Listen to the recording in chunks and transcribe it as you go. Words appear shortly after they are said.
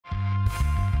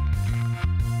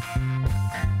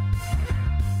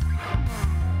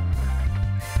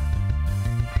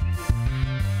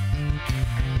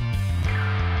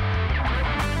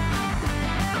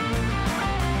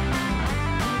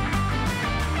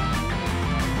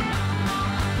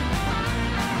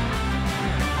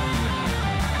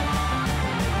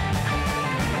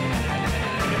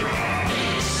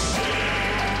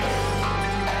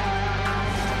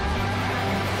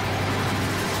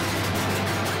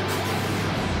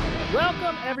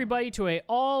Welcome, everybody, to a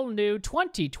all-new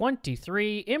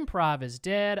 2023 Improv is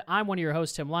Dead. I'm one of your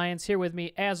hosts, Tim Lyons. Here with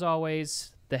me, as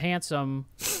always, the handsome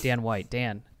Dan White.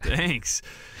 Dan. Thanks.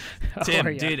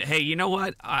 Tim, dude, hey, you know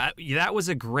what? That was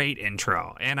a great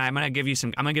intro, and I'm gonna give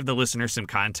the listeners some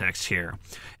context here.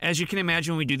 As you can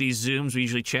imagine, when we do these Zooms, we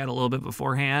usually chat a little bit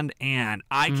beforehand, and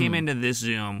I came into this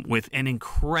Zoom with an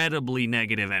incredibly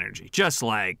negative energy, just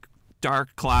like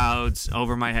dark clouds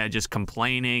over my head, just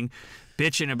complaining,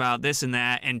 bitching about this and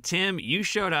that. And Tim, you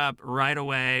showed up right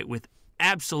away with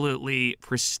absolutely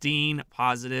pristine,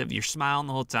 positive. You're smiling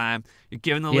the whole time. You're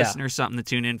giving the listeners something to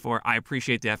tune in for. I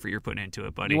appreciate the effort you're putting into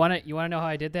it, buddy. You want to know how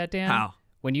I did that, Dan? How?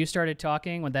 When you started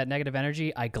talking with that negative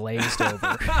energy, I glazed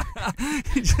over.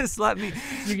 Just let me.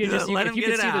 You could just let him you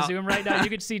get could it see out. the Zoom right now. You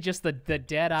could see just the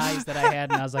dead eyes that I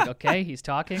had, and I was like, okay, he's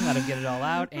talking. Let him get it all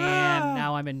out. And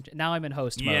now I'm in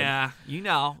host mode. Yeah, you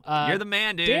know, you're the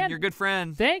man, dude. Dan, you're a good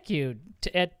friend. Thank you.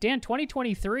 Dan,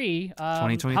 2023.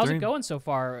 2023. How's it going so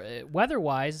far?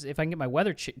 Weather-wise, if I can get my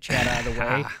weather chat out of the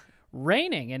way.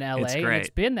 Raining in LA, It's and great. it's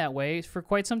been that way for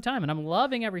quite some time, and I'm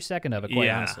loving every second of it, quite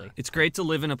honestly. It's great to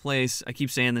live in a place. I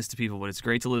keep saying this to people, but it's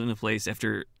great to live in a place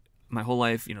after my whole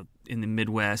life, you know, in the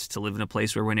Midwest, to live in a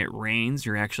place where when it rains,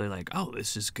 you're actually like, oh,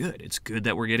 this is good. It's good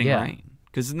that we're getting rain.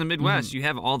 Because in the Midwest, you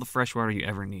have all the fresh water you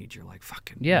ever need. You're like,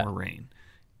 fucking more rain.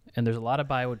 And there's a lot of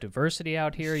biodiversity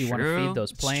out here. You want to feed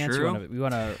those plants. You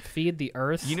want to feed the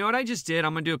earth. You know what I just did?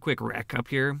 I'm gonna do a quick rec up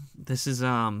here. This is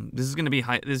gonna be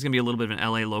a little bit of an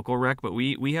LA local rec, but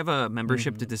we have a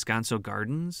membership to Descanso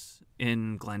Gardens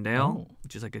in Glendale,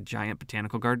 which is like a giant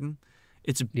botanical garden.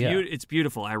 It's it's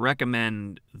beautiful. I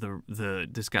recommend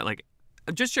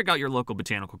just check out your local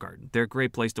botanical garden. They're a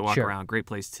great place to walk around, great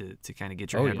place to kind of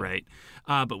get your head right.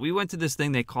 But we went to this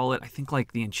thing, they call it, I think,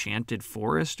 like the Enchanted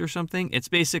Forest or something. It's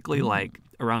basically like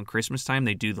around Christmas time,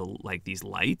 they do these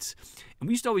lights. And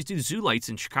we used to always do zoo lights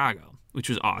in Chicago, which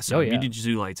was awesome. We did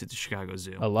zoo lights at the Chicago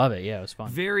Zoo. I love it. Yeah, it was fun.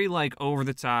 Very like over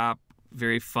the top,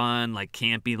 very fun, like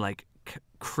campy, like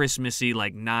Christmassy,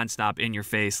 like nonstop in your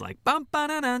face, like bum ba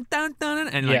dun dun dun dun,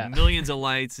 and like millions of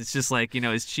lights. It's just like, you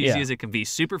know, as cheesy as it can be.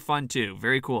 Super fun too.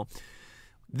 Very cool.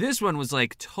 This one was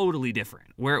like totally different,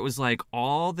 where it was like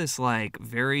all this like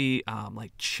very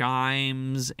like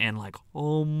chimes and like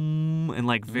and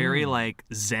like very like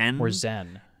zen. Or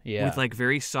zen. Yeah. With like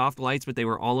very soft lights, but they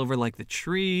were all over like the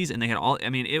trees, and they had I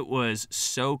mean, it was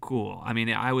so cool. I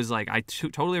mean, I was like, I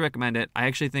totally recommend it. I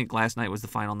actually think last night was the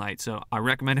final night, so I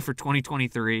recommend it for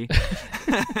 2023.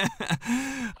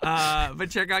 But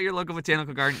check out your local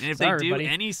botanical garden, and if they do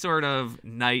any sort of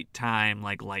nighttime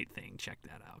like light thing, check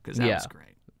that out, because that was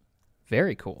great.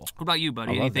 Very cool. What about you,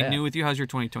 buddy? Anything new with you? How's your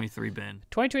 2023 been?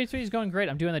 2023 is going great.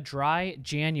 I'm doing the dry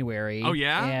January. Oh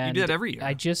yeah, you do that every year.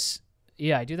 I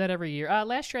do that every year.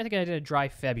 Last year, I think I did a dry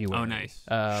February. Oh, nice.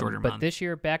 Shorter month. But this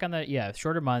year, back on the,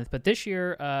 shorter month. But this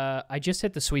year, I just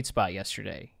hit the sweet spot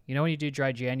yesterday. You know when you do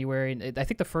dry January? I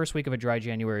think the first week of a dry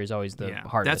January is always the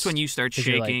hardest. That's when you start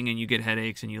shaking and you get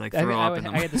headaches and you like throw up.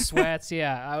 I had the sweats,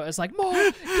 I was like, more,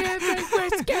 give me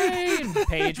whiskey! And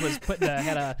Paige was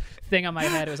had a thing on my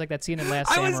head. It was like that scene in Last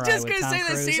Samurai. I was just going to say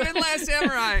that scene in Last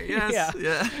Samurai. Yes.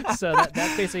 Yeah. So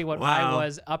that's basically what I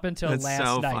was up until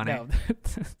last night. Funny.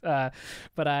 No.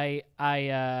 But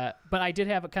I did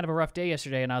have a kind of a rough day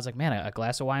yesterday, and I was like, man, a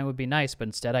glass of wine would be nice. But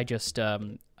instead, I just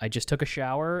took a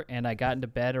shower, and I got into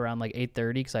bed around like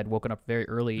 8:30 because I'd woken up very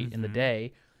early in the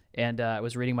day, and I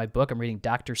was reading my book. I'm reading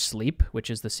Dr. Sleep, which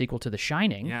is the sequel to The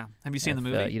Shining. Yeah. Have you seen the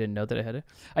movie? You didn't know that I had it?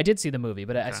 I did see the movie,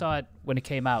 but I saw it when it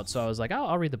came out, so I was like,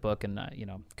 I'll read the book and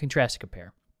contrast and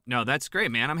compare. No, that's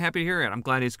great, man. I'm happy to hear it. I'm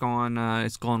glad it's going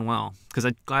well, because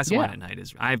a glass of wine at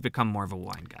night I've become more of a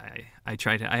wine guy. I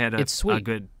had a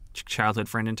good childhood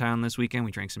friend in town this weekend.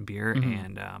 We drank some beer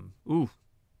and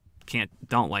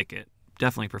don't like it.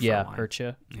 Definitely prefer wine. Hurt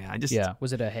you? Yeah,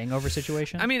 Was it a hangover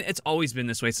situation? I mean, it's always been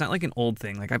this way. It's not like an old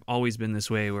thing. Like, I've always been this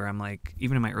way, where I'm like,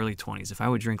 even in my early 20s, if I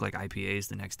would drink like IPAs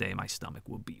the next day, my stomach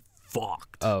would be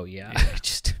fucked. Oh yeah.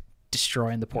 Just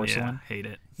destroying the porcelain. Yeah, hate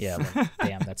it. Yeah,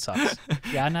 damn, that sucks.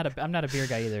 Yeah, I'm not a beer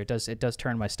guy either. It does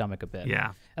turn my stomach a bit.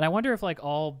 Yeah. And I wonder if like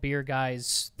all beer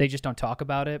guys, they just don't talk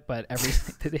about it, but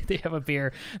they have a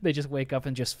beer, they just wake up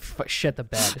and just shit the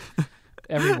bed.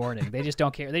 Every morning. They just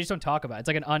don't care. They just don't talk about it. It's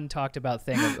like an untalked about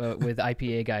thing with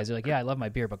IPA guys. They're like, yeah, I love my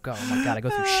beer, but oh my God, I go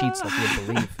through sheets like you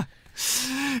wouldn't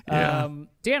believe.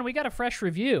 Dan, we got a fresh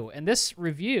review, and this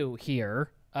review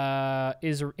here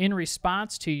is in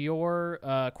response to your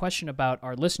question about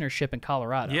our listenership in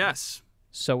Colorado. Yes.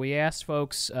 So we asked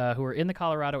folks who are in the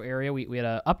Colorado area. We had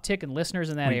an uptick in listeners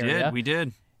in that area. We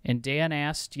did. And Dan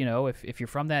asked, if you're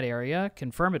from that area,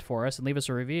 confirm it for us and leave us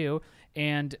a review.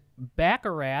 And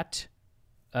Baccarat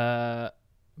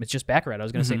it's just Baccarat. I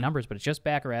was going to say numbers, but it's just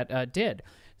Baccarat did.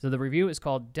 So the review is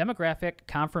called Demographic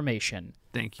Confirmation.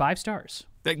 Thank you. 5 stars.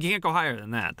 You can't go higher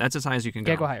than that. That's as high as you can go.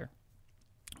 Can't go higher.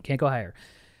 Can't go higher.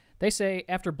 They say,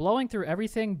 after blowing through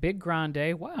everything Big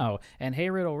Grande, wow, and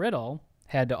Hey Riddle Riddle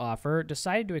had to offer,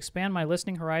 decided to expand my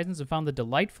listening horizons and found the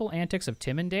delightful antics of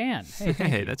Tim and Dan.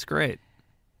 Hey, that's great.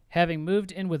 Having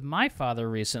moved in with my father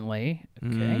recently,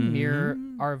 near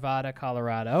Arvada,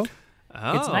 Colorado,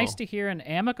 it's nice to hear an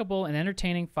amicable and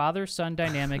entertaining father-son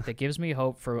dynamic that gives me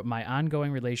hope for my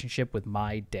ongoing relationship with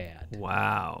my dad.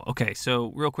 Wow. Okay,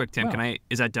 so real quick, Tim,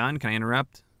 is that done? Can I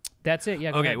interrupt? That's it.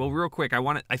 Yeah. Go ahead. Well, real quick,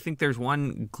 I think there's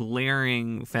one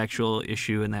glaring factual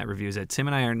issue in that review is that Tim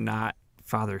and I are not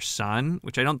father-son,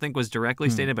 which I don't think was directly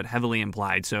stated, but heavily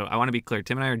implied. So I want to be clear.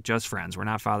 Tim and I are just friends. We're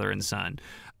not father and son.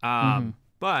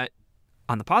 But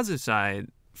on the positive side,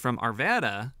 from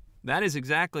Arvada, that is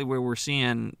exactly where we're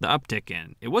seeing the uptick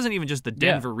in. It wasn't even just the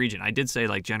Denver region. I did say,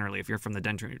 like, generally, if you're from the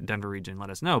Denver region,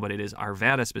 let us know. But it is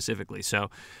Arvada specifically.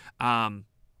 So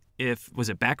was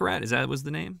it Baccarat? That was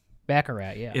the name?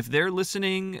 Baccarat, yeah. If they're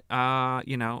listening,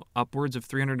 upwards of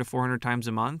 300 to 400 times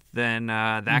a month, then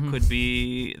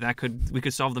we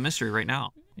could solve the mystery right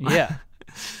now. Yeah.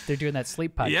 They're doing that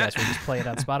sleep podcast where we just play it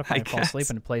on Spotify and fall asleep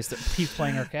and it keeps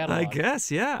playing our catalog. I guess,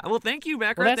 yeah. Well, thank you,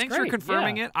 Baccarat. Well, thanks for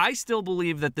confirming it. I still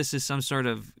believe that this is some sort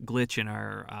of glitch in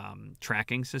our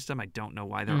tracking system. I don't know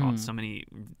why so many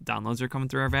downloads are coming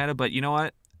through Arvada, but you know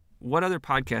what? What other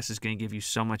podcast is going to give you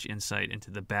so much insight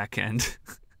into the back end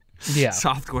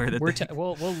software that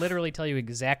we'll literally tell you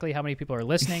exactly how many people are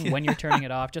listening when you're turning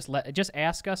it off. Just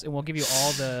ask us and we'll give you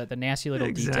all the nasty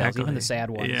little details, even the sad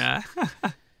ones. Yeah.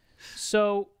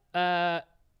 So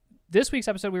this week's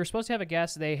episode, we were supposed to have a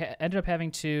guest. They ended up having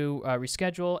to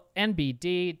reschedule.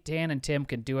 NBD, Dan and Tim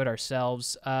can do it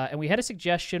ourselves. And we had a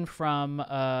suggestion from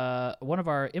one of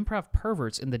our improv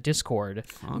perverts in the Discord,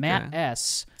 Matt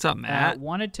S. What's up, Matt?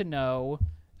 Wanted to know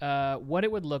what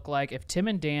it would look like if Tim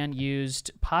and Dan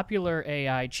used popular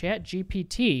AI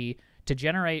ChatGPT to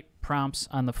generate prompts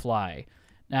on the fly.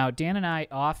 Now, Dan and I,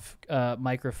 off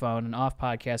microphone and off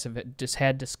podcast, have just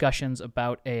had discussions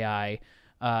about AI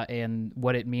and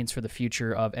what it means for the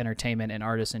future of entertainment and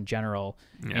artists in general.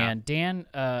 Yeah. And Dan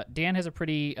has a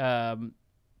pretty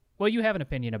you have an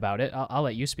opinion about it. I'll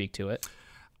let you speak to it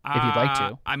if you'd like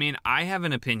to. I mean, I have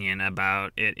an opinion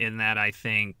about it in that I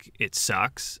think it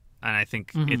sucks. And I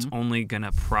think it's only going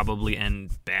to probably end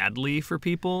badly for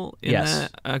people in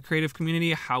the creative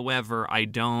community. However, I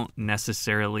don't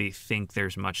necessarily think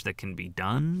there's much that can be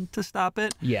done to stop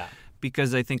it. Yeah.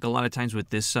 Because I think a lot of times with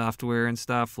this software and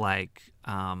stuff, like,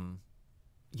 the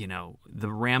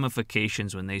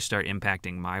ramifications when they start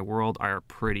impacting my world are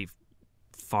pretty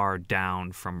far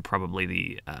down from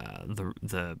probably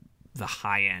the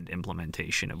high-end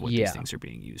implementation of what these things are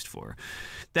being used for.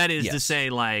 That is to say,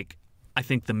 like, I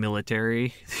think the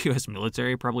U.S.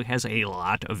 military probably has a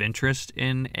lot of interest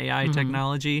in AI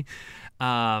technology.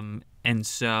 And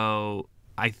so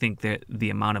I think that the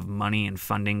amount of money and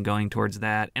funding going towards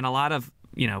that, and a lot of,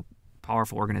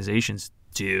 powerful organizations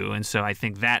do. And so I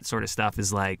think that sort of stuff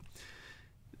is like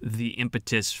the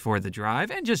impetus for the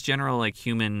drive and just general like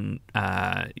human,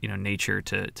 nature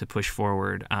to push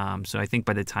forward. So I think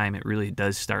by the time it really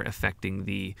does start affecting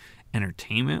the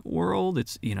entertainment world,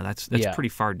 it's that's pretty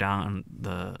far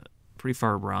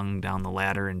rung down the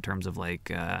ladder in terms of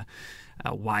like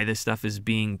why this stuff is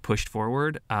being pushed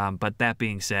forward. But that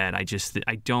being said,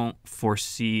 I don't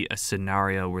foresee a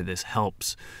scenario where this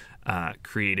helps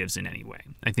creatives in any way.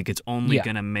 I think it's only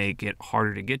going to make it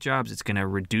harder to get jobs. It's going to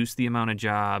reduce the amount of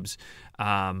jobs,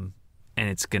 and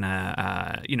it's going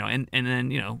to and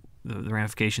then the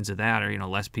ramifications of that are,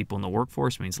 less people in the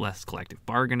workforce means less collective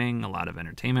bargaining. A lot of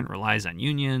entertainment relies on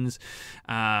unions.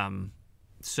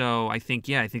 So I think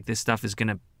this stuff is going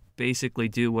to basically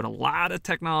do what a lot of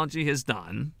technology has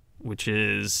done, which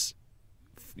is,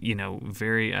 be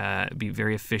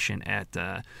very efficient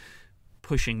at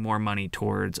pushing more money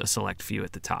towards a select few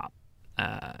at the top.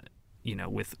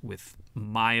 With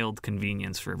mild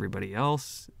convenience for everybody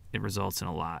else, it results in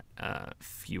a lot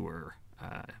fewer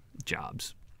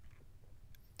jobs.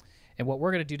 And what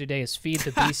we're going to do today is feed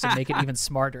the beast and make it even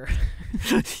smarter.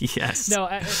 Yes. No,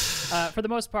 for the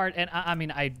most part, and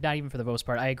not even for the most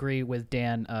part, I agree with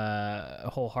Dan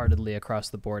wholeheartedly across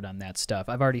the board on that stuff.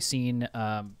 I've already seen,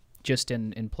 just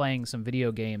in playing some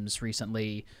video games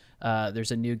recently,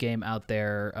 there's a new game out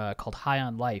there called High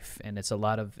on Life, and it's a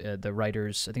lot of the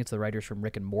writers, I think it's the writers from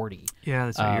Rick and Morty. Yeah,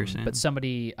 that's what you're saying.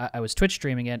 But I was Twitch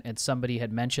streaming it, and somebody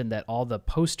had mentioned that all the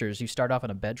posters, you start off in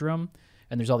a bedroom,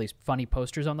 and there's all these funny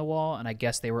posters on the wall, and I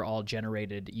guess they were all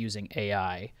generated using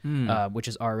AI, which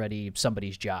is already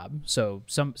somebody's job. So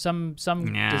some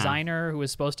designer who was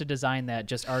supposed to design that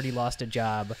just already lost a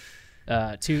job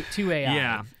to AI.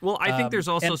 Yeah. Well, I think there's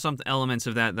also some elements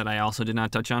of that I also did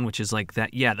not touch on, which is like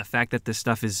that. Yeah, the fact that this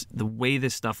stuff is the way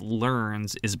this stuff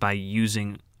learns is by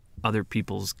using other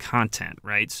people's content,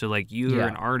 right? So like you're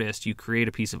an artist, you create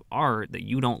a piece of art that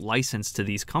you don't license to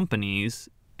these companies,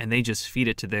 and they just feed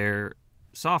it to their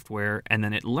software, and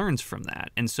then it learns from that.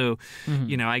 And so,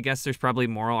 you know, I guess there's probably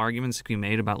moral arguments to be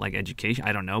made about like education.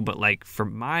 I don't know, but like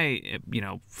from my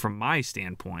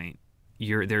standpoint,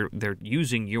 they're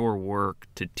using your work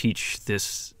to teach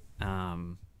this,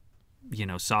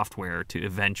 software to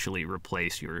eventually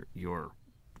replace your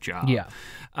job. Yeah.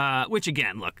 Which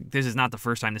again, look, this is not the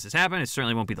first time this has happened. It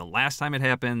certainly won't be the last time it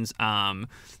happens.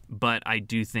 But I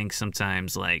do think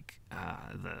sometimes like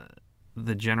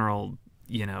the general,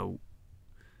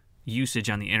 usage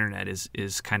on the internet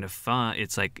is kind of fun.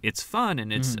 It's like it's fun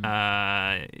and it's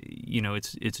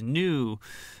it's new.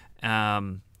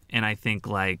 And I think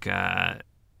like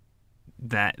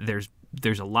that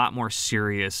there's a lot more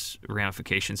serious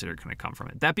ramifications that are going to come from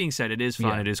it. That being said, it is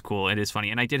fun, it is cool, it is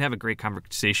funny. And I did have a great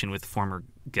conversation with former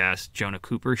guest Jonah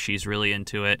Cooper. She's really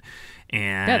into it.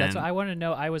 And yeah, that's what I wanted to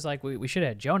know. I was like, we should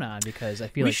have had Jonah on because I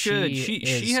feel like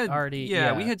she had already.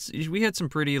 Yeah, we had some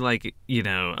pretty like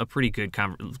a pretty good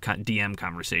DM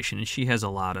conversation, and she has a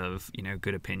lot of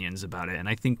good opinions about it, and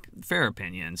I think fair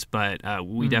opinions, but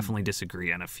we definitely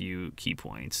disagree on a few key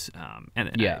points.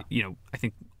 I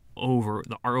think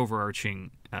our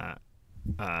overarching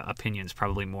opinions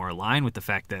probably more align with the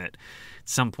fact that at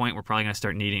some point we're probably going to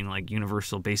start needing like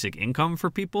universal basic income for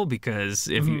people, because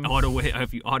if you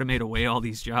automate away all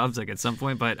these jobs like at some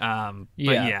point, I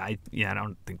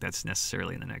don't think that's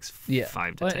necessarily in the next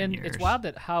 5 to 10 years. It's wild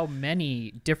that how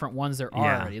many different ones there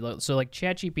are already. So like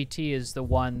ChatGPT is the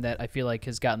one that I feel like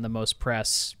has gotten the most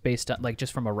press based on like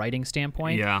just from a writing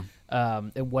standpoint.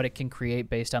 And what it can create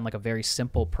based on like a very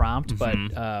simple prompt. But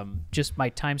just my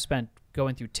time spent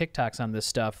going through TikToks on this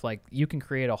stuff, like you can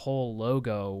create a whole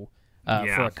logo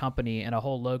for a company and a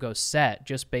whole logo set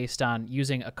just based on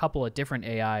using a couple of different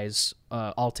AIs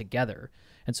all together.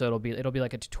 And so it'll be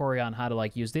like a tutorial on how to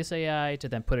like use this AI to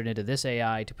then put it into this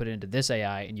AI to put it into this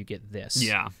AI, and you get this.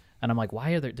 Yeah. And I'm like, why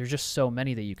are there's just so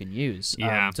many that you can use?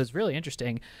 So it's really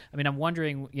interesting. I mean, I'm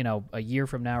wondering, a year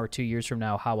from now or 2 years from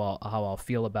now, how I'll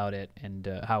feel about it and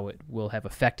how it will have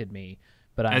affected me.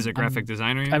 But as a graphic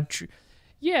designer,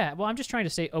 yeah, well, I'm just trying to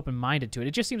stay open-minded to it.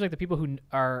 It just seems like the people who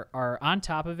are on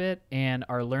top of it and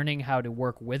are learning how to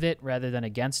work with it rather than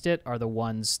against it are the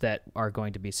ones that are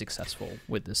going to be successful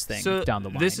with this thing down the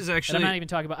line. This is actually, and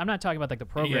I'm not talking about like the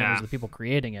programmers or the people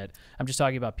creating it. I'm just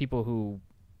talking about people who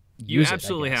you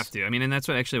absolutely have to. I mean, and that's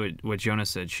what Jonah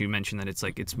said. She mentioned that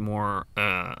it's more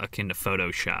akin to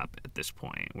Photoshop at this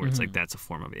point, where it's like that's a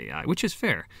form of AI, which is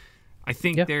fair. I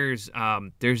think there's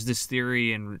this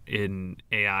theory in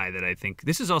AI that I think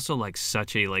this is also like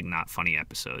such a like not funny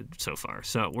episode so far.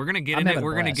 So we're gonna get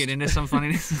into some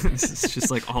funniness. It's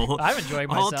just like I'm enjoying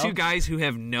myself. All two guys who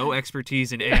have no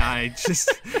expertise in AI just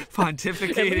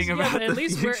pontificating about the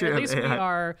future of AI. We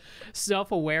are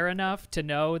self-aware enough to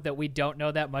know that we don't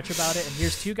know that much about it. And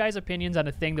here's two guys' opinions on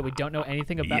a thing that we don't know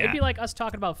anything about. It'd be like us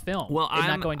talking about film. Well,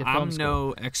 not going to film school.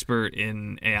 No expert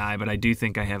in AI, but I do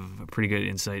think I have a pretty good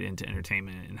insight into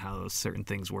entertainment and how certain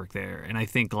things work there. And I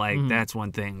think like that's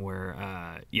one thing where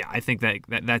I think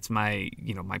that's my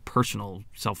my personal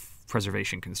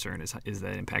self-preservation concern is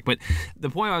that impact. But the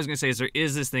point I was going to say is there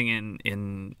is this thing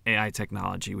in AI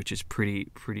technology which is pretty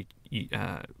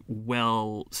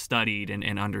well studied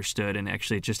and understood, and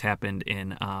actually it just happened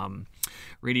in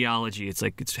radiology.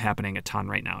 It's happening a ton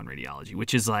right now in radiology,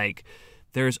 which is like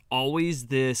there's always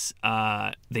this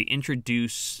they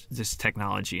introduce this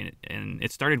technology and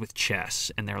it started with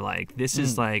chess, and they're like, this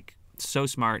is like so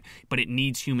smart, but it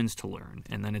needs humans to learn.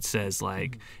 And then it says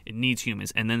like it needs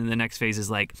humans, and then the next phase is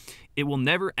like it will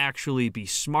never actually be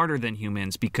smarter than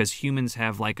humans because humans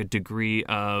have like a degree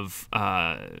of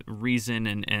reason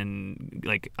and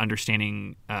like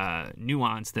understanding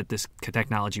nuance that this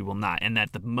technology will not, and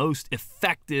that the most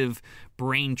effective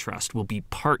brain trust will be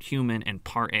part human and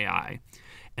part AI.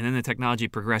 And then the technology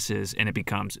progresses and it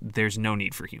becomes there's no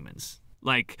need for humans.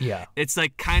 Like, it's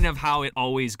like kind of how it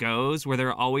always goes, where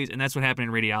they're always, and that's what happened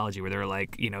in radiology, where they're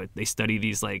like, they study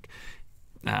these like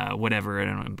whatever, and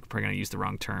I'm probably going to use the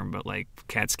wrong term, but like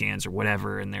CAT scans or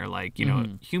whatever, and they're like, you know,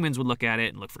 humans would look at it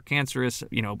and look for cancerous,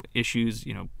 you know, issues,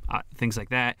 you know, things like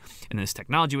that. And this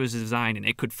technology was designed and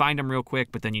it could find them real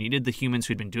quick, but then you needed the humans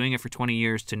who'd been doing it for 20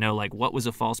 years to know like what was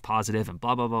a false positive and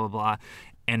blah, blah, blah, blah, blah.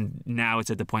 And now it's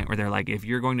at the point where they're like, if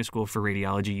you're going to school for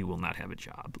radiology, you will not have a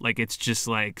job. Like, it's just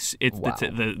like, it's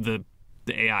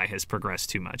the AI has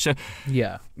progressed too much. So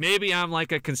yeah, maybe I'm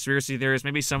like a conspiracy theorist.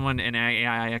 Maybe someone, an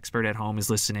AI expert at home, is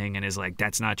listening and is like,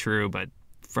 that's not true. But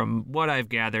from what I've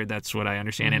gathered, that's what I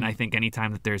understand. And I think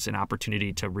anytime that there's an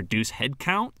opportunity to reduce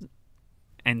headcount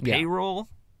and payroll,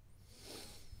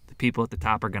 the people at the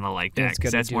top are going to like that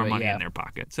because that's more money in their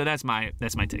pocket. So that's my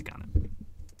take on it.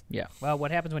 Yeah. Well,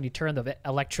 what happens when you turn the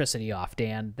electricity off,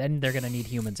 Dan? Then they're going to need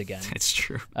humans again. It's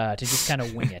true. To just kind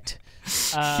of wing it.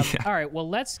 All right. Well,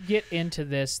 let's get into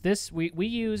this. We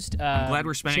used. I'm glad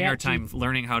we're spending our time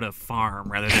learning how to farm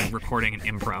rather than recording an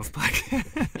improv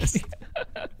podcast.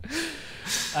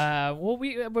 Well,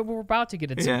 we're about to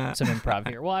get into some improv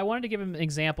here. Well, I wanted to give him an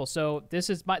example. So this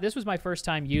was my first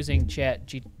time using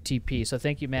ChatGPT. So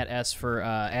thank you, Matt S, for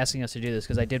asking us to do this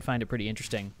because I did find it pretty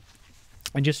interesting.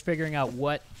 And just figuring out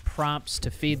what prompts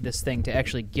to feed this thing to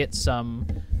actually get some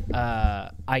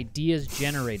ideas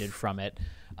generated from it.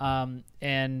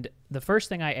 And the first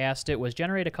thing I asked it was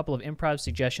generate a couple of improv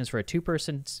suggestions for a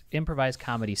 2-person improvised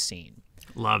comedy scene.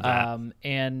 Love that.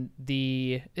 And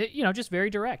just very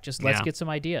direct. Just let's get some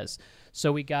ideas.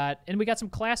 So we got some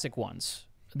classic ones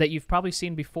that you've probably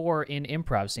seen before in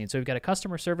improv scenes. So we've got a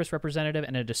customer service representative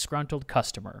and a disgruntled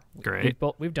customer. Great.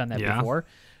 We've done that before.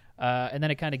 And then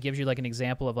it kind of gives you like an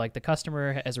example of like the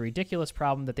customer has a ridiculous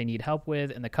problem that they need help with,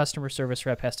 and the customer service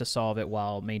rep has to solve it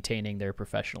while maintaining their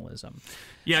professionalism.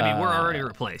 Yeah, I mean, we're already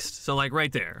replaced. So like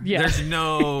right there, there's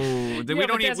no.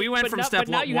 We went from step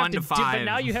 1 to 5. But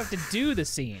now you have to do the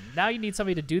scene. Now you need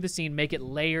somebody to do the scing, make it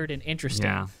layered and interesting.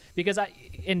 Yeah. Because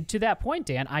to that point,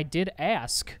 Dan, I did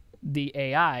ask the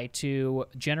AI to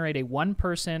generate a 1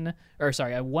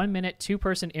 minute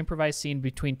 2-person improvised scene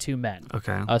between 2 men.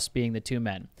 Okay. Us being the 2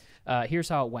 men. Here's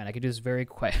how it went. I could do this very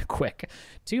quick.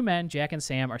 2 men, Jack and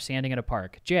Sam, are standing at a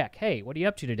park. Jack, hey, what are you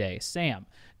up to today? Sam,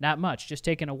 not much, just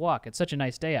taking a walk. It's such a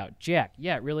nice day out. Jack,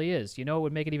 yeah, it really is. You know what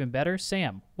would make it even better?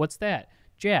 Sam, what's that?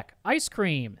 Jack, ice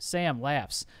cream. Sam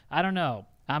laughs. I don't know.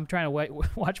 I'm trying to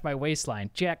watch my waistline.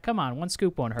 Jack, come on, 1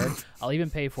 scoop won't hurt. I'll even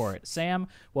pay for it. Sam,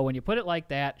 well, when you put it like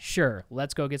that, sure,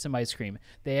 let's go get some ice cream.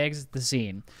 They exit the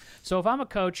scene. So if I'm a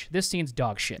coach, this scene's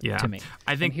dog shit to me.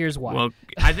 I think, and here's why. Well,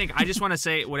 I just want to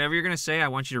say, whatever you're going to say, I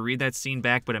want you to read that scene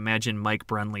back, but imagine Mike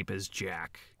Brunleap as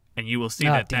Jack. And you will see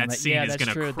that scene is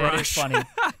going to crush. That is funny.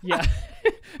 Yeah.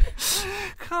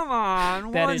 Come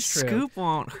on, that 1 is true. scoop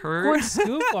won't hurt. 1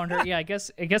 scoop won't hurt. Yeah, I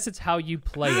guess it's how you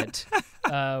play it.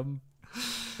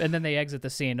 And then they exit the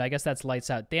scene. I guess that's lights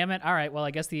out. Damn it. All right. Well,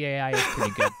 I guess the AI is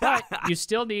pretty good, but you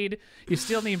still need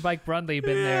Mike Brunleap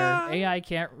in there. AI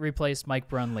can't replace Mike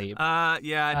Brunleap.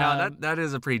 That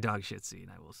is a pretty dog shit scene,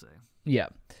 I will say. Yeah.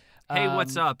 Hey,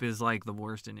 what's up is like the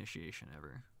worst initiation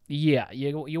ever. Yeah,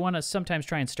 you want to sometimes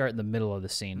try and start in the middle of the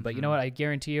scene, but you know what? I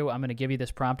guarantee you, I'm going to give you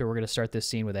this prompt, or we're going to start this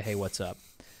scene with a "Hey, what's up?"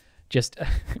 Just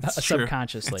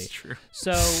subconsciously. That's true.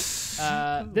 So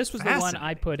this was the one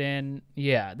I put in.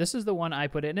 Yeah, this is the one I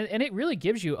put in, and it really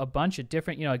gives you a bunch of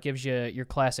different. It gives you your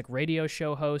classic radio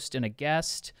show host and a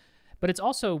guest, but it's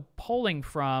also pulling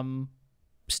from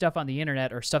stuff on the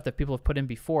internet or stuff that people have put in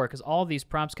before, because all of these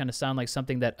prompts kind of sound like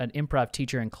something that an improv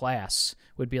teacher in class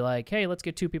would be like, hey, let's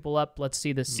get 2 people up, let's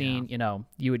see this scene.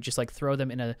 You would just like throw them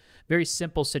in a very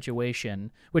simple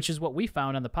situation, which is what we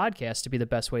found on the podcast to be the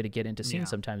best way to get into scenes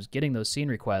sometimes, getting those scene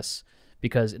requests,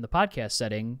 because in the podcast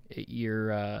setting,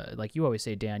 you're like you always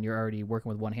say, Dan, you're already working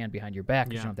with one hand behind your back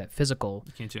because you don't have that physical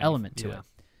element to it.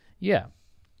 Yeah.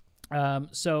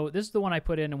 So this is the one I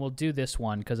put in, and we'll do this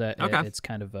one because it's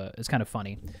kind of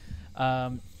funny.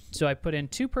 So I put in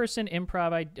 2-person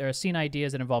improv scene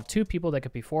ideas that involve 2 people that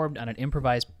could be formed on an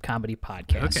improvised comedy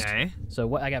podcast. Okay.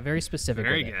 So I got very specific.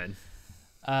 Very with good.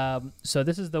 It. So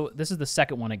this is the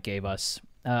second one it gave us.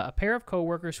 A pair of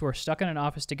coworkers who are stuck in an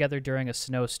office together during a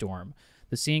snowstorm.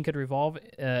 The scene could involve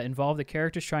the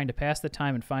characters trying to pass the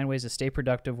time and find ways to stay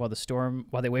productive while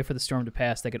they wait for the storm to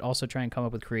pass. They could also try and come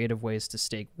up with creative ways to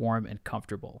stay warm and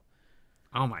comfortable.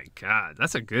 Oh my God,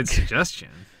 that's a good suggestion.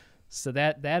 So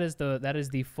that is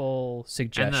the full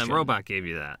suggestion. And the robot gave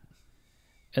you that.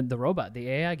 And the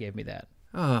AI gave me that.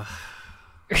 Oh,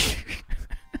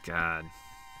 God.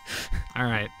 All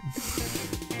right.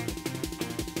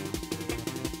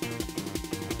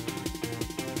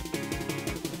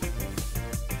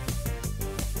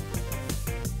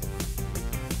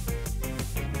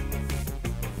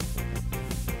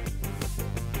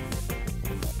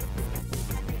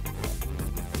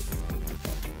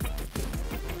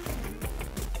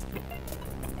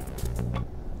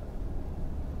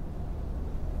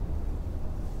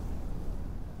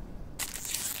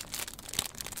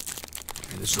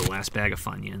 This is the last bag of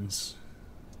Funyuns.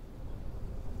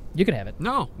 You can have it.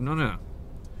 No.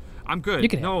 I'm good. You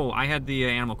can have No, I had the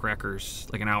animal crackers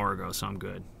like an hour ago, so I'm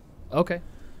good. Okay.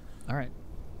 All right.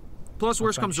 Plus,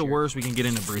 worst comes to worst, we can get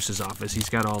into Bruce's office. He's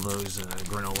got all those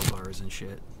granola bars and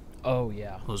shit. Oh,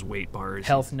 yeah. Those weight bars.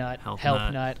 Health nut.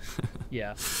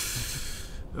 Yeah.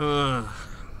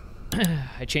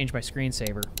 I changed my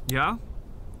screensaver. Yeah?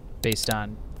 Based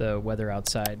on the weather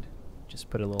outside. Just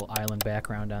put a little island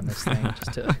background on this thing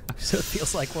just to so it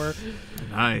feels like we're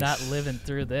not living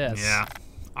through this. Yeah.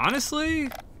 Honestly,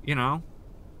 you know,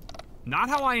 not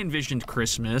how I envisioned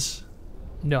Christmas.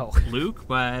 No. Luke,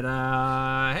 but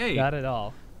hey. Not at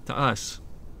all. To us.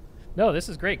 No, this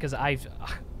is great because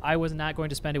I was not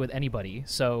going to spend it with anybody.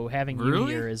 So having you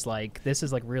here is like, this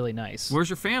is like really nice. Where's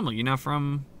your family? You're not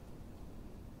from...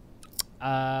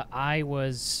 I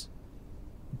was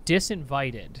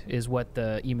disinvited is what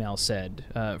the email said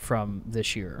from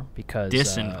this year because...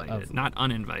 Disinvited, not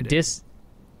uninvited.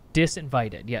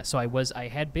 Disinvited, yeah. So I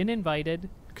had been invited.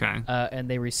 Okay. And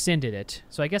they rescinded it.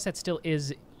 So I guess that still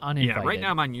is uninvited. Yeah, right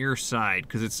now I'm on your side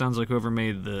because it sounds like whoever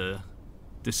made the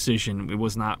decision, it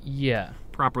was not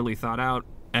properly thought out.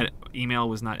 Email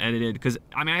was not edited because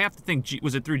I mean I have to think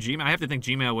was it through Gmail? I have to think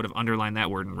Gmail would have underlined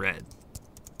that word in red.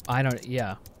 I don't.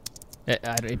 Yeah.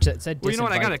 It said. Well, you know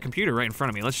what? I got a computer right in front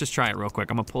of me. Let's just try it real quick.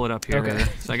 I'm gonna pull it up here. Okay.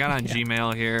 So I got on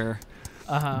Gmail here.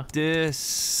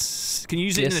 Can you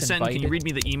use it in a sentence? Can you read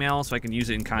me the email so I can use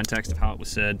it in context of how it was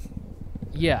said?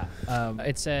 Yeah.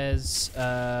 It says,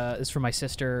 this is from my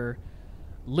sister,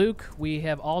 Luke, we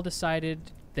have all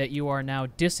decided that you are now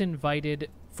disinvited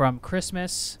from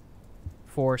Christmas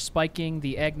for spiking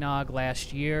the eggnog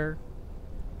last year.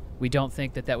 We don't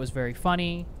think that was very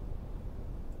funny.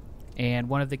 And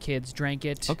one of the kids drank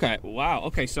it. Okay. Wow.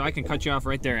 Okay. So I can cut you off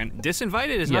right there. And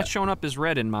disinvited is not showing up as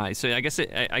red in my. So I guess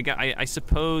I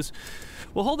suppose.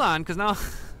 Well, hold on, because now.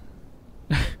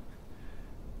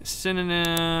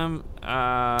 Synonym.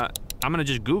 I'm gonna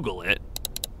just Google it.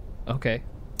 Okay.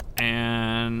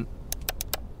 And.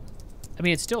 I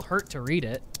mean, it still hurt to read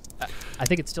it. I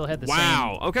think it still had the same.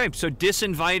 Wow. Okay. So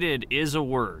disinvited is a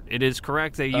word. It is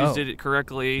correct. They used it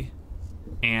correctly.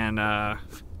 And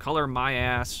color my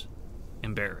ass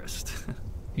embarrassed.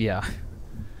 Yeah.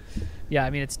 Yeah. I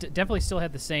mean, it's definitely still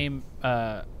had the same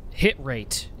hit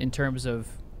rate in terms of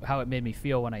how it made me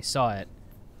feel when I saw it.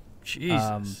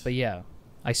 Jesus. But yeah.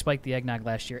 I spiked the eggnog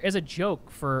last year as a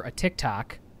joke for a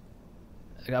TikTok.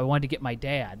 I wanted to get my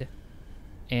dad.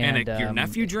 And your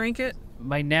nephew drank it?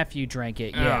 My nephew drank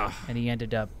it, yeah. Ugh. And he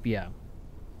ended up,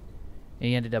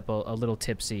 a little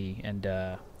tipsy. And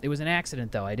it was an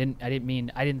accident, though. I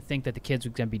didn't think that the kids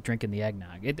were going to be drinking the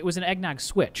eggnog. It was an eggnog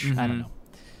switch. I don't know.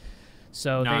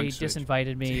 So they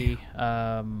disinvited me.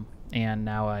 And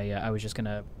now I was just going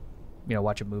to,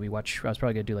 watch a movie. I was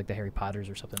probably going to do like the Harry Potters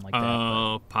or something like that.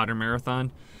 Oh, Potter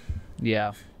marathon?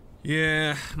 Yeah.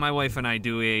 Yeah, my wife and I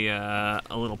do a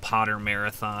little Potter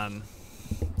marathon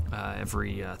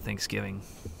every Thanksgiving.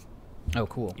 Oh,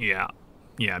 cool. Yeah,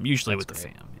 usually with the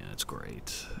fam. Yeah, it's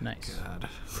great. Nice. God,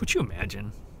 would you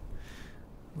imagine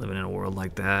living in a world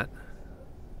like that?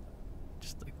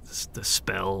 Just like the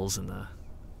spells and the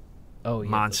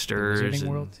monsters. The wizarding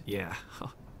world? Yeah.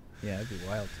 Yeah, it'd be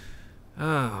wild.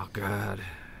 Oh, God.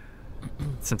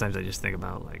 Sometimes I just think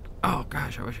about, like, oh,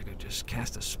 gosh, I wish I could just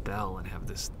cast a spell and have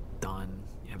this done.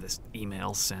 Have this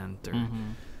email sent or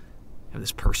have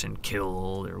this person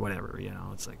killed or whatever,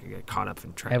 It's like I get caught up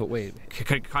in traffic.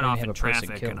 Caught off in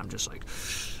traffic, and I'm just like,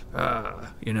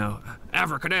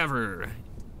 abracadabra.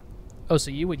 Oh, so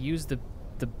you would use the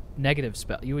negative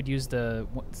spell. You would use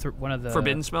one of the...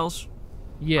 Forbidden spells?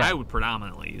 Yeah. I would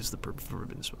predominantly use the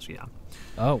forbidden spells, yeah.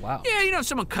 Oh, wow. Yeah, if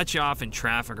someone cuts you off in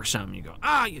traffic or something, you go,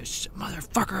 you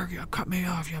motherfucker, you cut me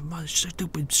off, you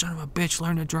stupid son of a bitch,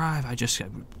 learn to drive. I just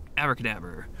said,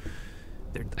 abracadabra.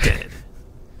 They're dead.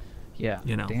 Yeah,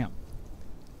 damn.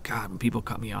 God, when people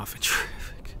cut me off in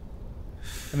traffic.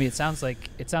 I mean, it sounds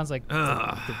like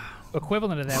the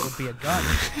equivalent of that would be a gun.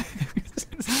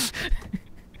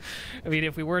 I mean,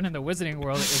 if we weren't in the wizarding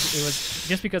world, it was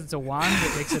just because it's a wand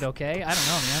that makes it okay. I don't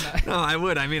know, man. No, I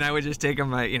would. I mean, I would just take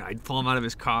him by, I'd pull him out of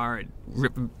his car, I'd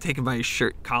take him by his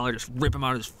shirt collar, just rip him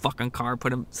out of his fucking car,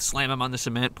 slam him on the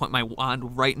cement, point my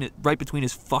wand right between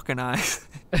his fucking eyes.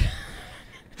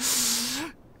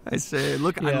 I say, I'd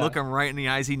look him right in the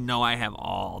eyes. He'd know I have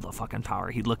all the fucking power.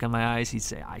 He'd look in my eyes. He'd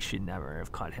say, I should never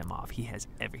have cut him off. He has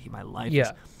my life.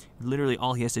 Yeah. Literally,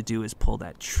 all he has to do is pull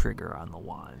that trigger on the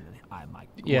wand. My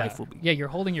life will be. Yeah, you're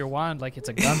holding your wand like it's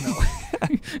a gun, though.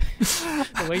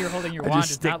 The way you're holding your wand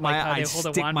is not like how they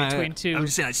hold a wand between two. I'm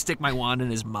just saying, I'd stick my wand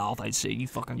in his mouth. I'd say, you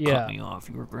fucking cut me off.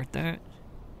 You regret that?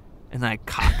 and then I'd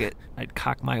cock it. I'd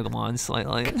cock my wand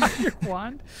slightly. Your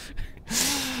wand?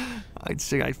 I'd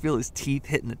say, I'd feel his teeth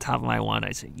hitting the top of my wand.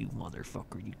 I'd say, "You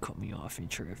motherfucker, you cut me off in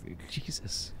traffic."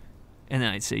 Jesus. And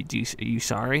then I'd say, are you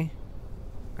sorry?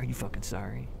 Are you fucking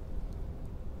sorry?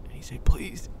 And he'd say,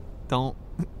 "Please, don't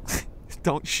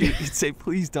shoot." He'd say,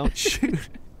 "Please don't shoot."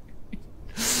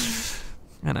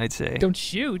 And I'd say, "Don't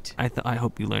shoot." I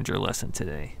hope you learned your lesson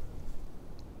today.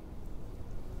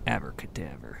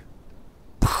 Abracadabra.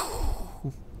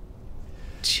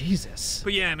 Jesus.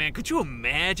 But yeah, man, could you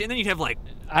imagine? And then you'd have like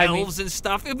elves and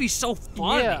stuff. It'd be so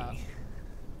funny. Yeah.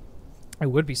 It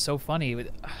would be so funny.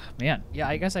 Man, yeah,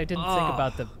 I guess I didn't think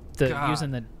about the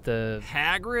using the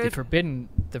Hagrid,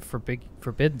 the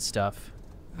forbidden stuff.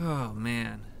 Oh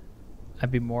man.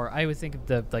 I would think of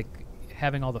the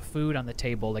having all the food on the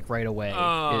table like right away.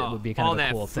 It would be kind of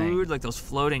a cool thing. All that food, like those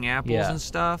floating apples and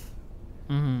stuff.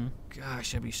 Mm-hmm.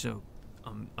 Gosh, that'd be so.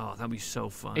 That'd be so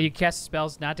fun. You cast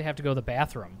spells not to have to go to the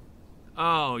bathroom.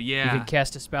 Oh yeah. You could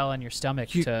cast a spell on your stomach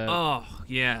to. Oh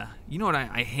yeah. You know what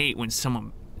I hate when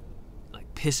someone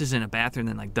like pisses in a bathroom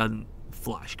and like doesn't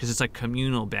flush because it's like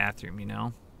communal bathroom, you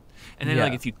know. And then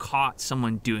like if you caught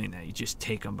someone doing that, you just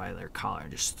take them by their collar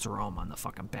and just throw them on the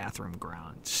fucking bathroom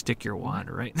ground. Stick your wand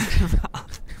right in their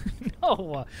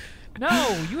mouth.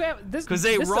 No, you have this because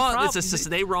they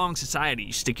wrong society.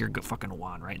 You stick your fucking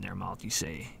wand right in their mouth. You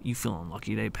say, "You feeling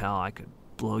lucky today, pal? I could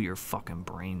blow your fucking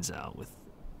brains out with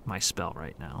my spell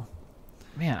right now."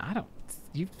 Man,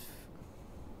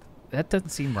 that doesn't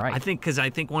seem right. I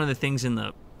think one of the things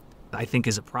I think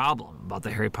is a problem about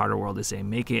the Harry Potter world is they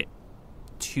make it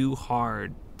too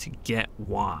hard to get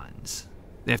wands.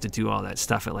 They have to do all that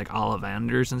stuff at like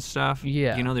Ollivanders and stuff.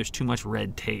 Yeah, you know, there's too much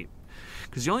red tape.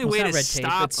 Because the only way to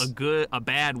stop a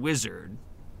bad wizard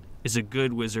is a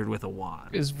good wizard with a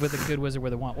wand. Is with a good wizard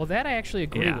with a wand. Well, that I actually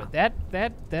agree with. That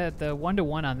the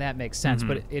 1-to-1 on that makes sense.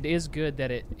 But it is good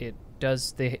that it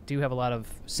does. They do have a lot of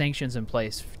sanctions in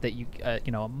place that a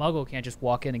Muggle can't just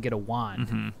walk in and get a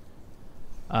wand.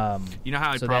 You know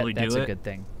how I'd probably do it? That's a good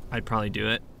thing. I'd probably do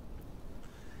it.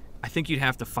 I think you'd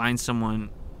have to find someone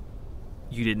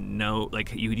you didn't know,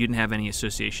 like you didn't have any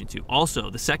association to. Also,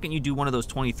 the second you do one of those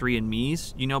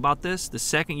 23andMe's, you know about this? The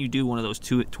second you do one of those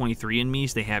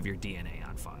 23andMe's, they have your DNA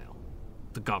on file.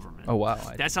 The government. Oh, wow.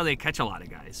 That's how they catch a lot of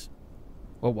guys.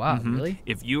 Oh, wow. Really?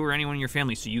 If you or anyone in your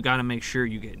family, so you got to make sure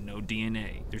you get no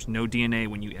DNA. There's no DNA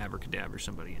when you abracadabra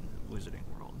somebody in the wizarding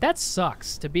world. That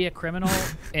sucks, to be a criminal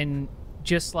and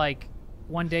just like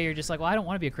one day you're just like, well, I don't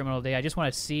want to be a criminal today. I just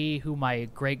want to see who my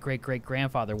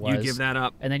great-great-great-grandfather was. You give that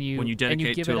up, and then when you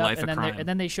dedicate to a life of crime. And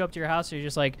then they show up to your house, and you're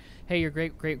just like, hey, your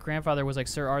great-great-grandfather was like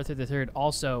Sir Arthur III.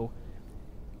 Also,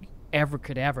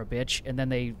 abracadabra, bitch. And then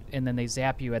they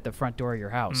zap you at the front door of your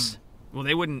house. Well,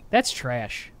 they wouldn't. That's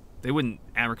trash. They wouldn't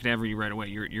abracadabra you right away.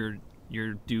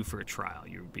 You're due for a trial.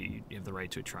 You have the right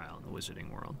to a trial in the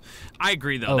wizarding world. I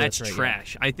agree, though. That's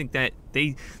trash. Yeah. I think that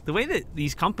the way that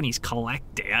these companies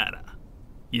collect data.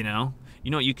 You know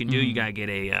what you can do? You gotta get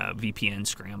a VPN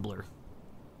scrambler.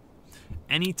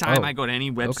 Anytime I go to any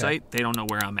website, they don't know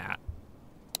where I'm at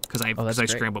because I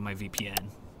scramble my VPN.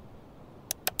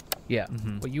 Yeah,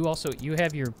 but you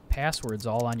have your passwords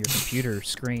all on your computer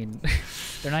screen.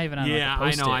 They're not even on. Yeah,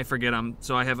 I know. I forget them,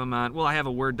 so I have them on. Well, I have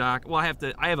a Word doc. Well,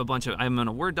 I have a bunch of. I have them on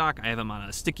a Word doc. I have them on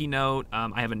a sticky note.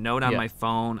 I have a note on my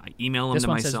phone. I email them to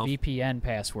myself. This one says VPN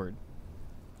password.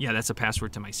 Yeah, that's a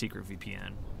password to my secret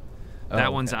VPN.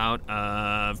 That one's out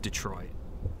of Detroit.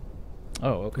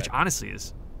 Oh, okay. Which honestly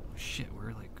is,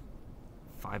 we're like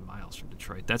 5 miles from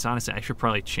Detroit. That's honestly, I should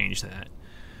probably change that.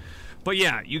 But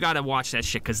yeah, you got to watch that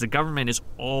shit because the government is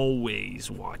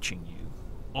always watching you.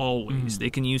 Always. They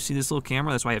can see this little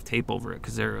camera. That's why I have tape over it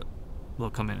because they'll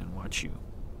come in and watch you.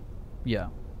 Yeah.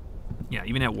 Yeah,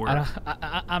 even at work.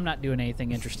 I'm not doing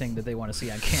anything interesting that they want to see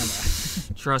on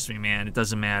camera. Trust me, man. It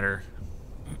doesn't matter.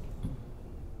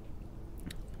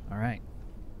 All right.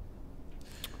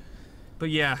 But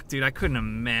yeah, dude, I couldn't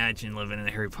imagine living in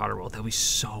the Harry Potter world. That'd be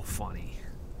so funny.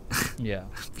 Yeah.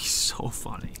 That'd be so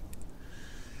funny.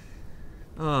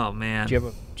 Oh, man.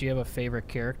 Do you have a favorite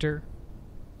character?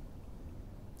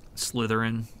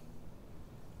 Slytherin.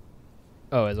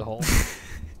 Oh, as a whole?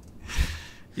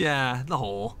 Yeah, the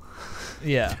whole.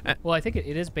 Yeah. Well, I think it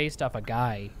is based off a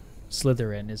guy,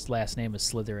 Slytherin. His last name is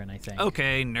Slytherin, I think.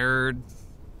 Okay, nerd.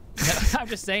 I'm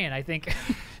just saying, I think...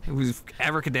 It was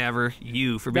abracadabra,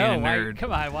 you, for being a nerd.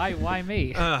 Come on, why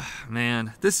me?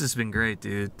 Man, this has been great,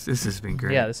 dude. This has been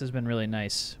great. Yeah, this has been really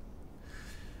nice.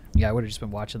 Yeah, I would have just been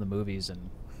watching the movies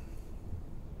and...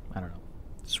 I don't know.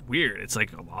 It's weird. It's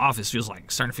like Office feels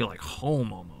like starting to feel like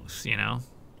home almost, you know?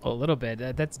 A little bit.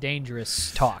 That's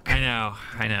dangerous talk. I know.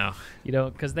 You know,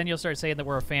 because then you'll start saying that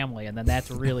we're a family, and then that's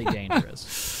really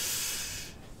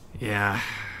dangerous. Yeah,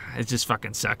 it just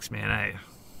fucking sucks, man.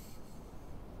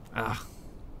 I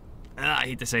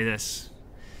hate to say this.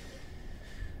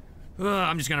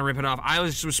 I'm just gonna rip it off. I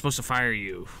was supposed to fire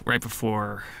you right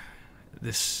before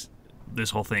this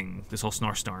whole thing, this whole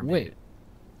snowstorm. Wait.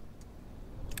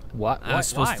 What? I was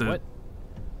supposed to What?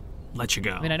 let you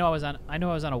go. I mean, I know I was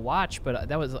on a watch, but I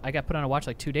got put on a watch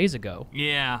like 2 days ago.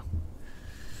 Yeah.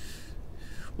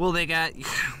 Well, they got.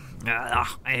 I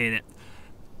hate it.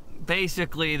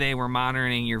 Basically, they were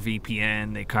monitoring your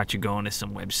VPN. They caught you going to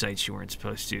some websites you weren't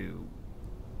supposed to.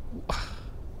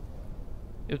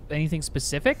 Anything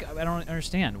specific? I don't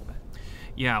understand.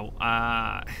 Yeah.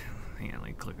 Hang on, let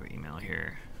me click the email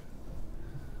here.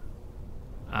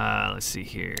 Let's see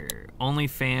here.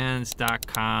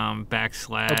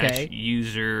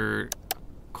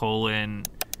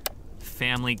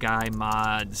 onlyfans.com/user:family guy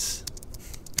mods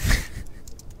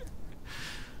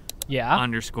Yeah.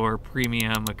 _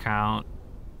 premium account.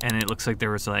 And it looks like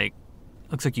there was like,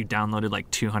 looks like you downloaded like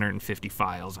 250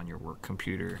 files on your work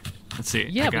computer. Let's see.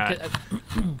 Yeah, I got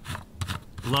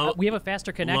we have a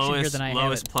faster connection here than I have.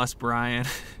 Lois plus Brian.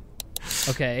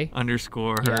 Okay.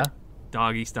 _ Yeah.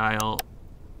 doggy style.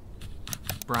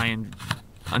 Brian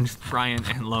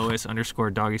and Lois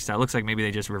 _ doggy style. Looks like maybe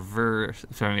they just reverse.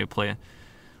 Sorry, let me play it.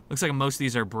 Looks like most of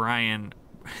these are Brian.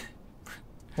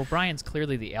 Well, Brian's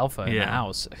clearly the alpha in the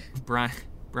house.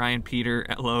 Brian Peter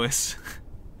at Lois.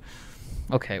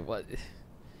 Okay, what?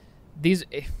 These.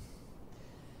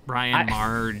 Brian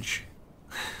Marge.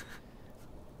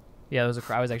 Yeah, I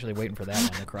was actually waiting for that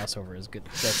one. The crossover is good.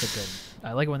 That's a good.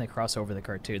 I like it when they cross over the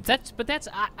cartoons.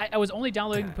 I was only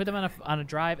downloading, put them on a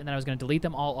drive, and then I was going to delete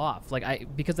them all off.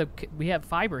 Because we have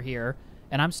fiber here,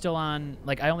 and I'm still on.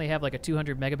 I only have like a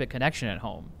 200 megabit connection at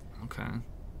home. Okay.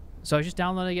 So I was just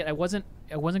downloading it. I wasn't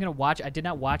going to watch. I did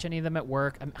not watch any of them at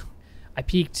work. I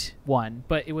peeked one,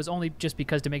 but it was only just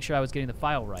because to make sure I was getting the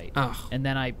file right. Ugh. And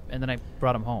then I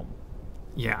brought them home.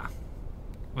 Yeah.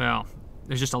 Well,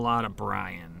 there's just a lot of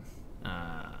Brian,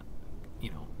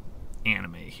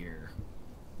 anime here.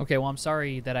 Okay, well, I'm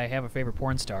sorry that I have a favorite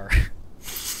porn star. I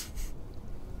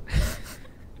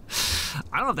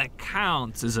don't know if that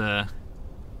counts as a.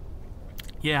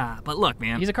 Yeah, but look,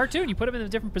 man. He's a cartoon. You put him in a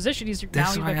different position. He's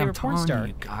my favorite porn star.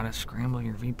 You gotta scramble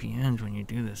your VPNs when you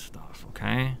do this stuff,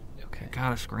 okay? Okay. You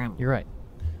gotta scramble. You're right.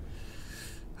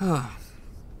 All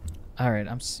right.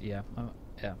 Yeah.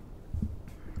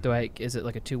 Is it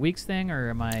like a 2 weeks thing,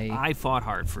 or am I? I fought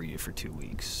hard for you for 2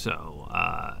 weeks, so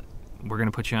we're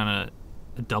gonna put you on a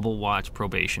double watch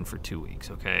probation for 2 weeks,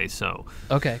 okay? So.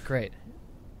 Okay, great.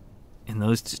 In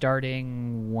those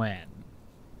starting when?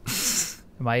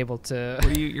 Am I able to?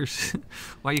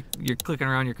 Why you're clicking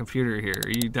around your computer here?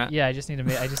 Are you done? Yeah, I just need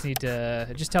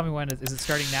to. Just tell me when. Is it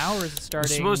starting now, or is it starting?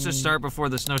 It's supposed to start before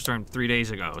the snowstorm 3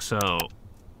 days ago. So.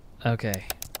 Okay.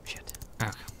 Shit.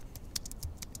 Okay.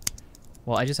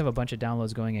 Well, I just have a bunch of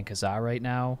downloads going in Kazaa right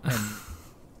now, and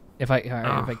if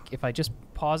I just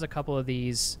pause a couple of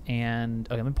these and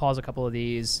let me pause a couple of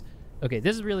these. Okay,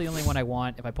 this is really the only one I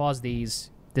want. If I pause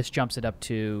these, this jumps it up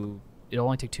to. It'll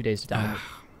only take 2 days to download.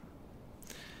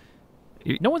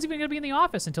 No one's even going to be in the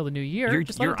office until the new year.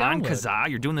 You're on Kazaa?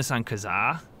 You're doing this on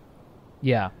Kazaa?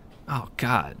 Yeah. Oh,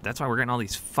 God. That's why we're getting all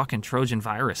these fucking Trojan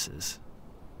viruses.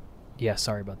 Yeah,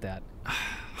 sorry about that.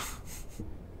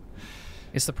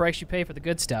 It's the price you pay for the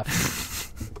good stuff.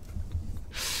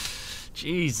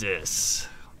 Jesus.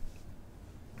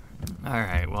 All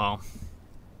right, well.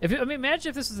 Imagine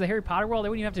if this was the Harry Potter world, I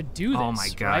wouldn't even have to do this. Oh, my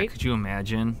God. Right? Could you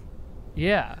imagine?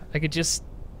 Yeah. I could just...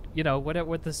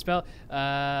 what the spell?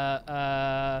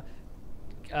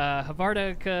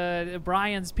 Havarda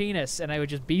Brian's penis, and I would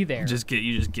just be there. You just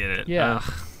get it. Yeah.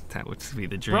 Ugh, that would be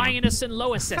the dream. Brianus and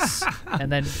Loisus.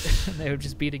 And then they would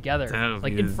just be together.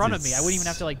 In front of me. I wouldn't even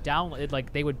have to download it.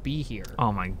 They would be here.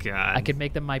 Oh my God. I could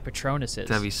make them my Patronuses.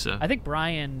 That'd be so. I think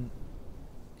Brian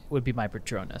would be my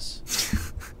Patronus.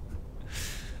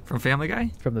 From Family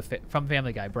Guy? From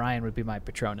Family Guy. Brian would be my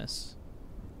Patronus.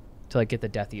 To get the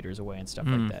Death Eaters away and stuff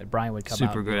like that. Brian would come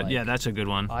out. Super good. Yeah, that's a good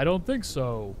one. I don't think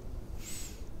so.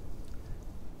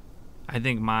 I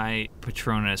think my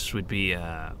Patronus would be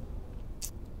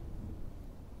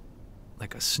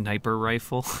like a sniper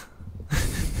rifle.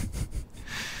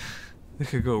 They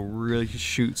could go really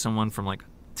shoot someone from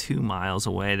 2 miles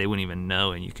away. They wouldn't even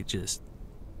know, and you could just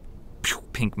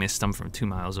pink mist them from 2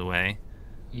 miles away.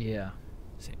 Yeah.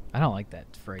 I don't like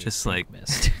that phrase. Just pink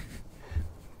mist.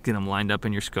 Get them lined up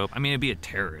in your scope. I mean, it'd be a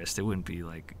terrorist. It wouldn't be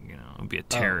it'd be a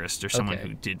terrorist or someone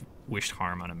who did wished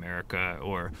harm on America,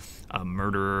 or a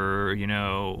murderer, you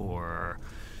know, or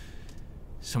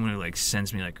someone who like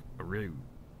sends me like a really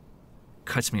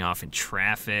cuts me off in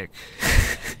traffic.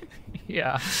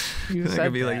 Yeah, it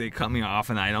could be like they cut me off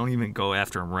and I don't even go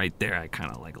after them right there. I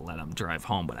kind of like let them drive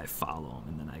home, but I follow them,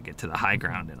 and then I get to the high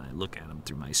ground and I look at them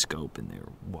through my scope, and they're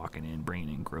walking in, bringing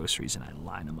in groceries, and I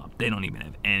line them up. They don't even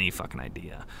have any fucking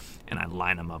idea, and I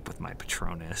line them up with my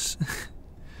Patronus,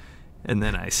 and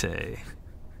then I say,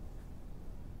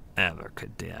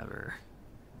 "Abracadabra."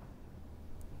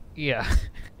 Yeah.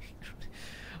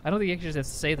 I don't think you actually have to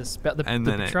say the spell. The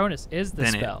Patronus is the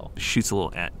spell. It shoots a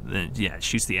little. It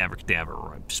shoots the abracadabra,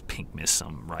 or I just pink miss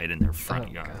them right in their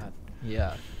front yard. God.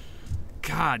 Yeah.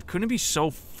 God, couldn't it be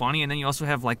so funny? And then you also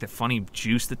have like the funny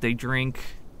juice that they drink.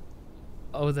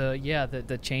 Oh,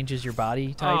 the changes your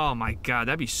body type. Oh my God,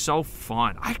 that'd be so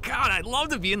fun. I'd love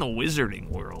to be in the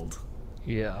wizarding world.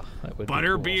 Yeah, that would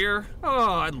butter be cool. beer.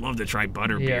 Oh, I'd love to try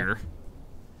butter beer.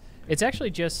 It's actually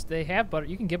just they have butter.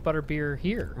 You can get butter beer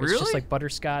here. Really? It's just like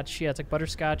butterscotch. Yeah, it's like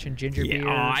butterscotch and ginger beer.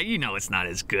 Oh, you know it's not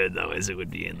as good though as it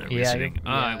would be in the wizarding. Oh,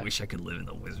 I wish I could live in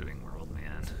the wizarding world,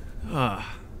 man. Oh,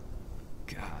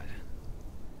 God.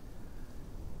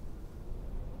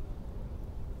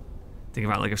 Think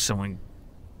about like if someone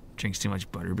drinks too much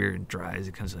butterbeer and drives,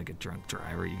 it comes like a drunk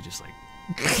driver. You just like.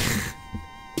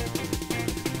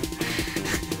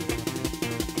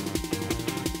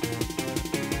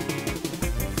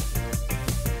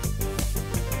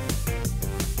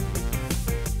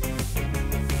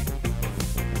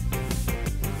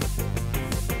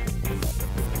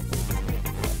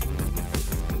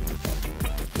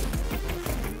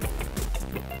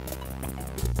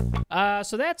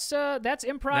 So that's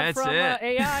improv from AI.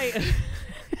 AI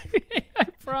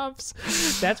prompts.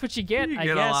 That's what you get. You I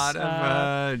get guess. A lot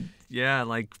of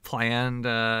like planned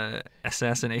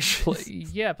assassination.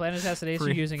 Planned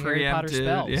assassination using Harry Potter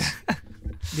spells. Yeah.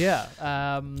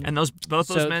 Yeah. And both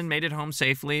those men made it home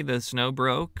safely. The snow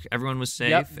broke. Everyone was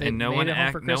safe, and no one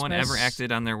ever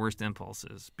acted on their worst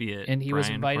impulses. Be it. And he was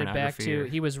invited back to.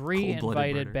 He was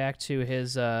re-invited back to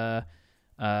his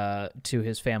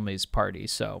family's party.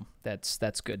 So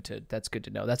that's good to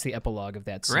know. That's the epilogue of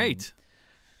that scene. Great.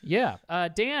 Yeah.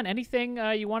 Dan, anything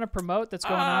you want to promote that's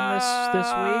going on this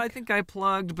week? I think I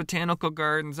plugged Botanical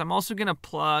Gardens. I'm also going to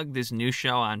plug this new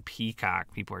show on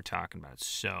Peacock. People are talking about. It's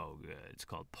so good. It's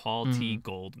called Paul T.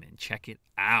 Goldman. Check it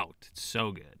out. It's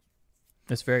so good.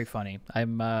 It's very funny. I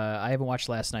haven't watched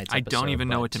last night's episode. I don't even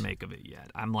know what to make of it yet.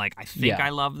 I'm like, I think I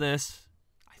love this.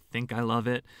 I think I love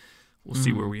it. We'll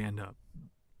see where we end up.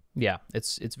 Yeah,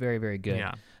 it's very, very good.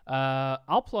 Yeah.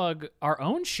 I'll plug our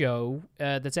own show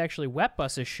that's actually Wet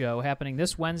Bus's show happening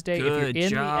this Wednesday. If you're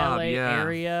in the LA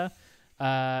area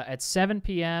at 7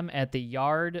 p.m. at the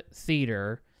Yard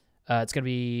Theater. It's going to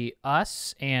be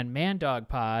us and Man Dog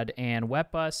Pod and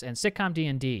Wet Bus and Sitcom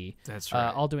D&D. That's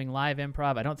right. All doing live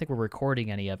improv. I don't think we're recording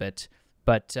any of it.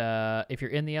 But if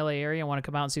you're in the LA area and want to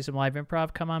come out and see some live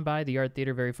improv, come on by the Yard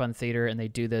Theater. Very fun theater. And they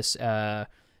do this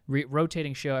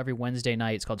rotating show every Wednesday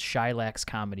night. It's called Shylax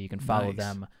Comedy. You can follow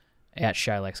them at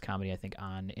Shylax Comedy, I think,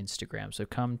 on Instagram. So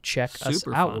come check us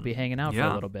out. Fun. We'll be hanging out for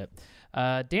a little bit.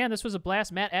 Dan, this was a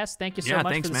blast. Matt S., thank you so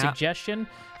much for the suggestion.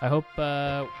 I hope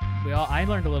I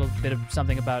learned a little bit of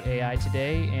something about AI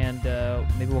today, and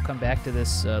maybe we'll come back to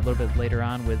this a little bit later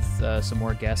on with some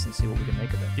more guests and see what we can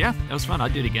make of it. Yeah, that was fun. I'll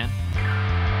do it again.